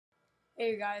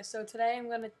Hey guys, so today I'm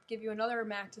going to give you another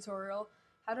Mac tutorial,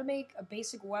 how to make a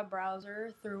basic web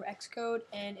browser through Xcode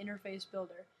and Interface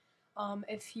Builder.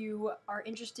 If you are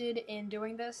interested in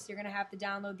doing this, you're going to have to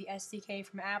download the SDK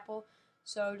from Apple.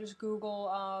 So just Google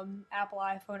Apple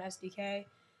iPhone SDK.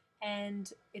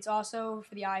 And it's also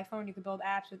for the iPhone. You can build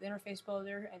apps with Interface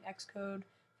Builder and Xcode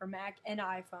for Mac and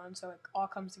iPhone, so it all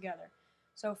comes together.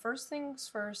 So first things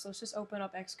first, let's just open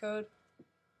up Xcode,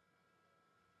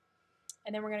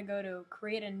 and then we're going to go to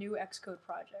create a new Xcode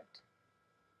project.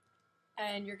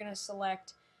 And you're going to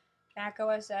select Mac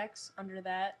OS X under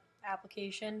that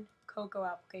application, Cocoa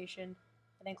application,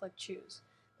 and then click choose.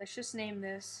 Let's just name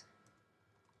this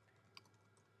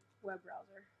web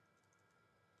browser.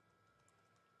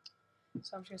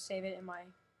 So I'm just going to save it in my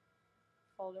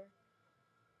folder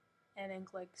and then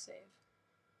click save.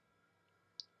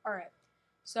 Alright,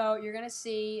 so you're going to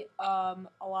see a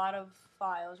lot of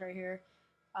files right here.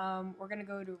 We're going to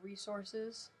go to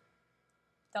resources,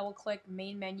 double click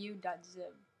main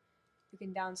menu.zip. You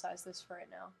can downsize this for right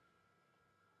now.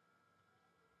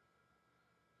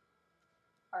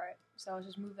 Alright, so let's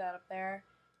just move that up there.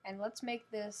 And let's make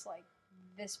this like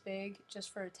this big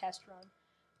just for a test run.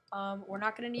 We're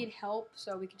not going to need help,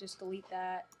 so we can just delete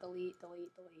that, delete.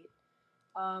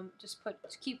 Just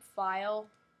keep file.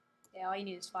 Yeah, all you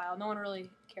need is file. No one really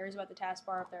cares about the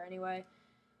taskbar up there anyway.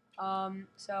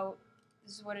 So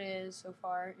this is what it is so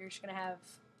far. You're just going to have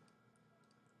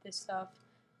this stuff.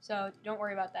 So don't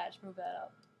worry about that, just move that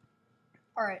up.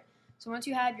 Alright, so once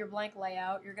you have your blank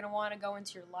layout, you're going to want to go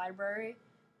into your library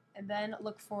and then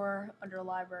look for, under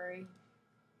library,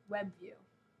 web view.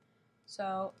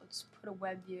 So let's put a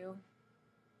web view.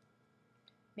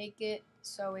 Make it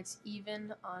so it's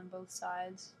even on both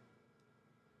sides,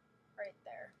 right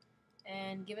there,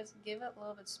 and give it a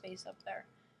little bit of space up there.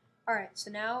 All right, so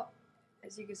now,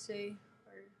 as you can see,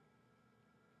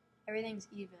 everything's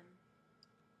even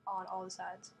on all the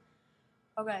sides.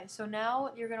 Okay, so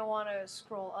now you're gonna want to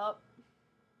scroll up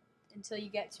until you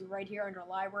get to right here under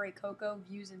Library, Cocoa,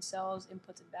 Views and Cells,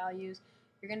 Inputs and Values.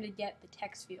 You're gonna get the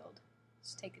text field.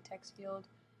 Let's take a text field,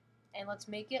 and let's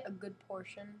make it a good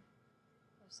portion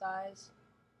of size.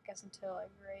 I guess until like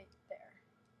right there,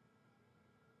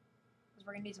 because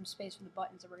we're gonna need some space for the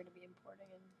buttons that we're gonna be importing.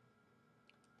 And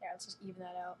there, let's just even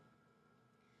that out.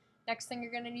 Next thing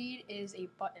you're gonna need is a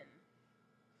button.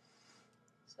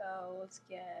 So let's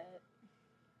get,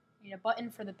 a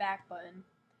button for the back button.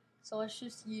 So let's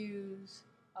just use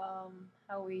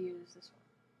how we use this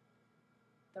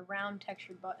one, the round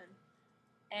textured button.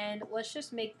 And let's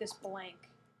just make this blank,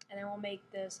 and then we'll make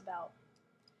this about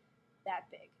that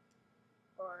big,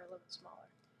 or a little bit smaller.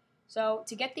 So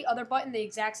to get the other button the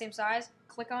exact same size,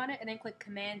 click on it and then click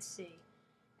Command C,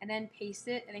 and then paste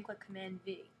it and then click Command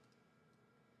V.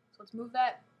 So let's move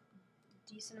that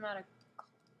decent amount of.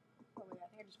 Oh wait, I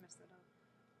think I just messed it up.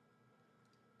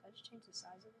 Did I just change the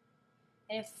size of it?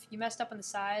 And if you messed up on the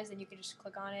size, then you can just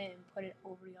click on it and put it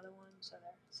over the other one, so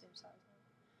they're the same size.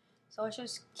 So let's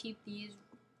just keep these.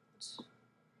 Let's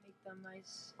make them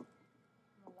nice in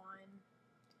a line.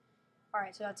 All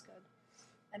right, so that's good.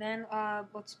 And then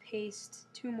let's paste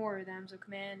two more of them. So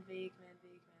Command V, Command V,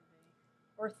 Command V.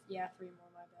 Or yeah, three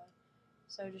more, my bad.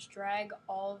 So just drag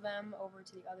all of them over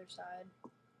to the other side.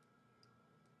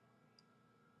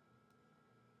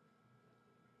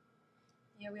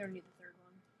 Yeah, we don't need the third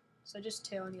one. So just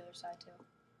two on the other side too.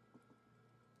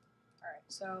 Alright,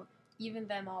 so even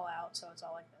them all out so it's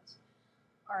all like this.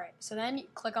 Alright, so then you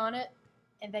click on it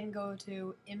and then go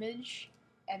to Image,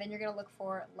 and then you're going to look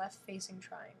for left facing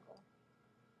triangle.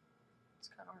 It's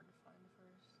kind of hard to find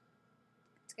first.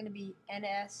 It's going to be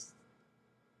NS.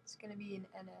 It's going to be an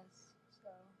NS. So,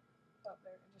 oh,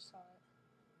 there, I just saw it.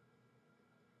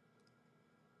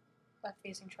 Left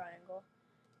facing triangle.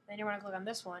 Then you want to click on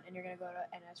this one, and you're going to go to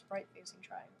NS right facing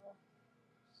triangle.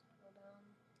 Scroll down.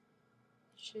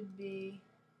 It should be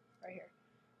right here.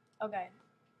 Okay,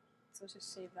 so let's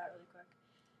just save that really quick.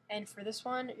 And for this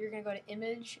one, you're going to go to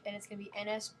Image, and it's going to be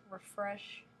NS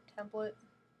Refresh Template.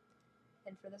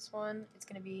 And for this one, it's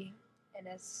going to be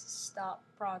NS Stop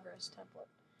Progress Template.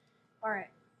 Alright,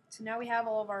 so now we have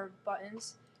all of our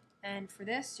buttons. And for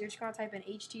this, you're just going to type in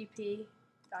http://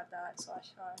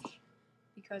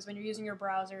 because when you're using your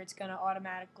browser, it's going to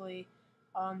automatically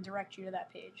direct you to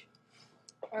that page.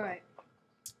 Alright,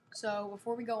 so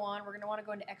before we go on, we're going to want to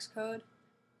go into Xcode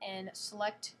and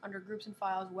select under Groups and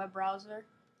Files, Web Browser,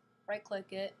 right-click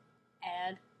it,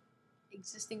 Add,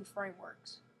 Existing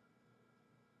Frameworks.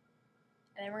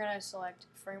 And then we're going to select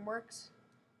Frameworks,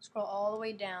 scroll all the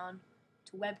way down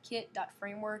to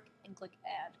webkit.framework and click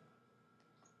Add.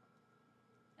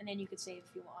 and then you could save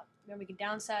if you want. Then we can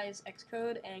downsize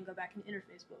Xcode and go back into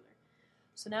Interface Builder.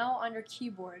 So now on your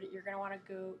keyboard, you're going to want to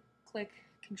go click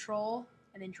Control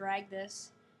and then drag this,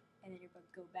 and then you're going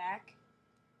to go back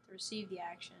to receive the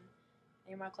action.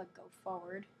 And you want to click Go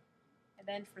Forward. And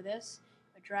then for this,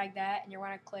 you drag that, and you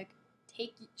want to click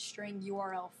Take String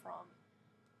URL From.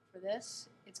 For this,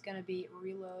 it's going to be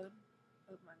reload.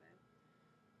 Oh, my bad.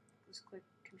 Just click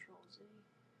Control Z.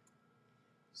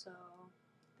 So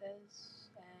this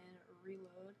and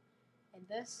reload. And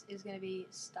this is going to be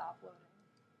stop loading.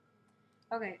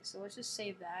 Okay, so let's just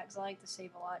save that, because I like to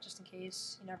save a lot just in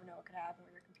case. You never know what could happen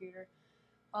with your computer.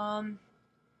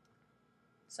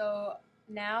 So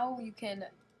now you can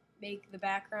make the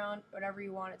background whatever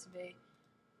you want it to be.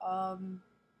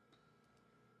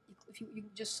 If you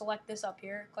just select this up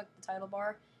here, click the title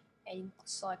bar, and you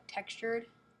select textured,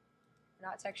 or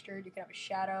not textured. You can have a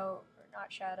shadow or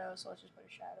not shadow, so let's just put a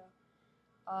shadow.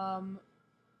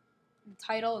 The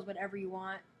title is whatever you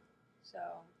want, so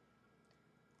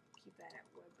keep that at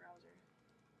web browser.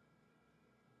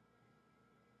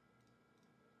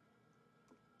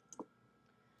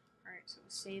 Alright, so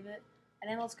save it,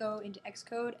 and then let's go into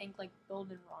Xcode and click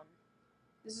build and run.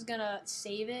 This is gonna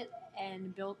save it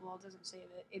and build. Well, it doesn't save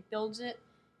it. It builds it.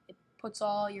 It puts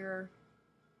all your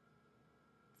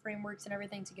frameworks and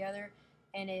everything together,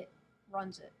 and it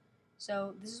runs it.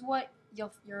 So this is what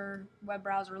your web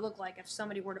browser would look like if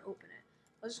somebody were to open it.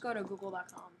 Let's just go to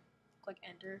google.com, click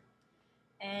enter,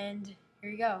 and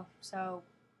here you go. So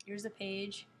here's the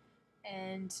page,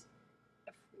 and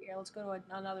let's go to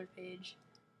another page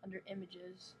under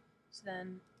images. So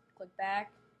then click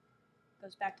back.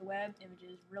 Goes back to web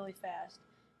images really fast.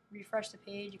 Refresh the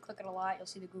page, you click it a lot, you'll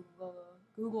see the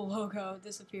Google logo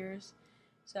disappears.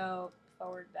 So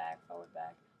forward, back,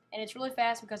 and it's really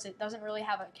fast because it doesn't really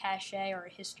have a cache or a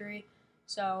history.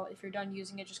 So if you're done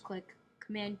using it, just click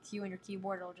Command Q on your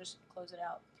keyboard, it'll just close it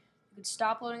out. You can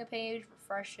stop loading a page,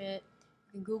 refresh it.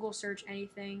 You can Google search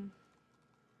anything.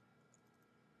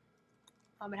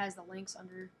 It has the links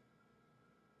under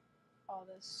all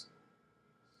this.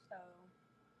 So.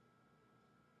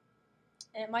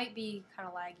 And it might be kind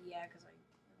of laggy, yeah, because I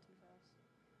went too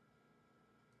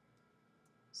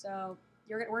fast. So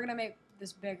we're gonna make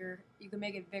this bigger. You can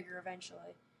make it bigger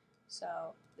eventually.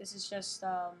 So this is just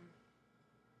the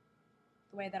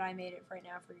way that I made it right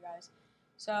now for you guys.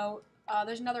 So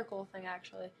there's another cool thing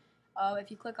actually.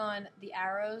 If you click on the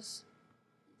arrows,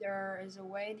 there is a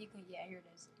way that you can. Yeah, here it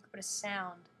is. You can put a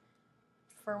sound.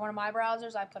 For one of my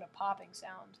browsers, I put a popping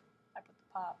sound. I put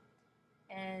the pop,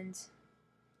 and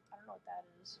I don't know what that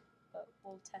is, but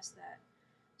we'll test that.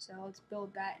 So let's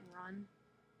build that and run,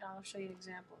 and I'll show you an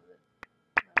example of it.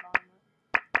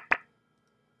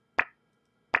 I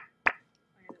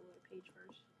had to load a page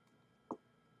first.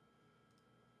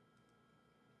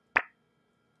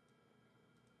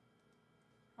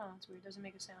 Oh, that's weird. It doesn't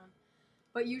make a sound.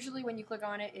 But usually when you click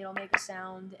on it, it'll make a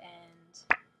sound,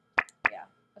 and yeah,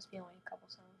 must be only a couple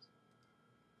sounds.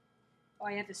 Oh,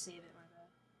 I have to save it, my bad.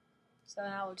 So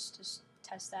now let's just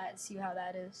test that and see how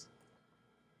that is.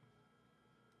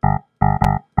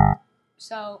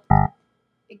 So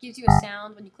it gives you a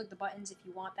sound when you click the buttons if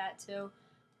you want that to.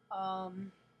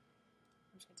 I'm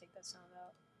just gonna take that sound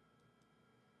out.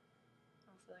 I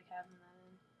don't feel like having that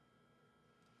in.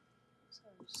 So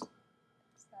just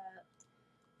test that,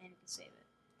 and you can save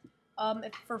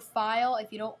it. For file,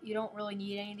 if you don't really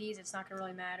need any of these, it's not gonna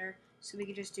really matter. So we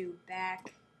could just do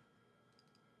back.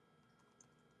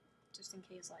 Just in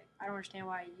case, like, I don't understand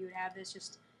why you would have this,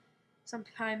 just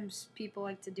sometimes people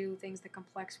like to do things the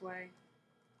complex way.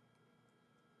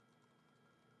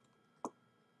 We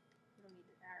don't need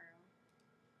the arrow.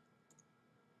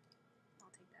 I'll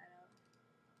take that out.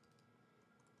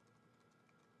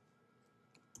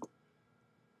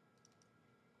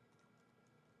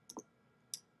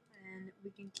 And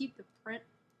we can keep the print.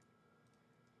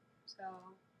 So,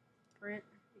 print,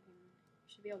 we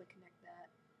should be able to connect that.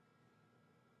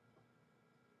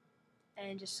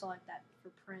 And just select that for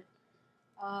print.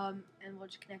 And we'll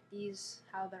just connect these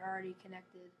how they're already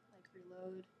connected, like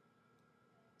reload,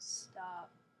 stop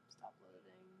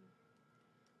loading,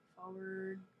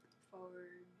 forward,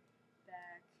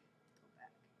 back, go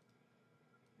back.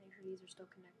 Make sure these are still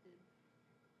connected.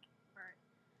 Alright,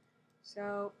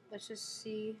 so let's just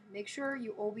see. Make sure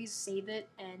you always save it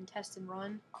and test and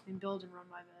run, and build and run,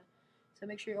 my bad. So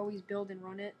make sure you always build and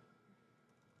run it,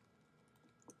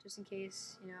 just in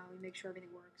case, you make sure everything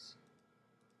works.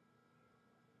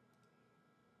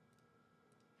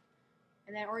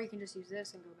 And then, or you can just use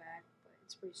this and go back, but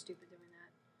it's pretty stupid doing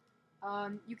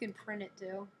that. You can print it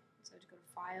too, so just go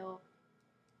to File,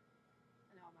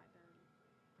 and oh my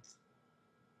bad.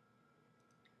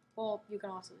 Well, you can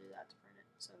also do that to print it.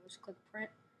 So just click print,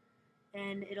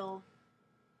 and it'll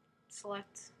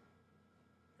select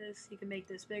this. You can make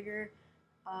this bigger.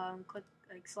 Click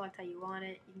select how you want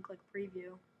it. You can click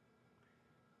preview,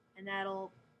 and it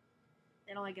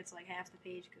only gets like half the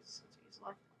page because that's what you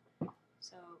select.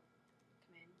 So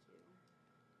Command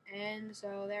Q, and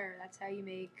so there. That's how you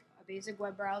make a basic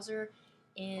web browser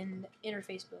in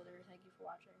Interface Builder. Thank you.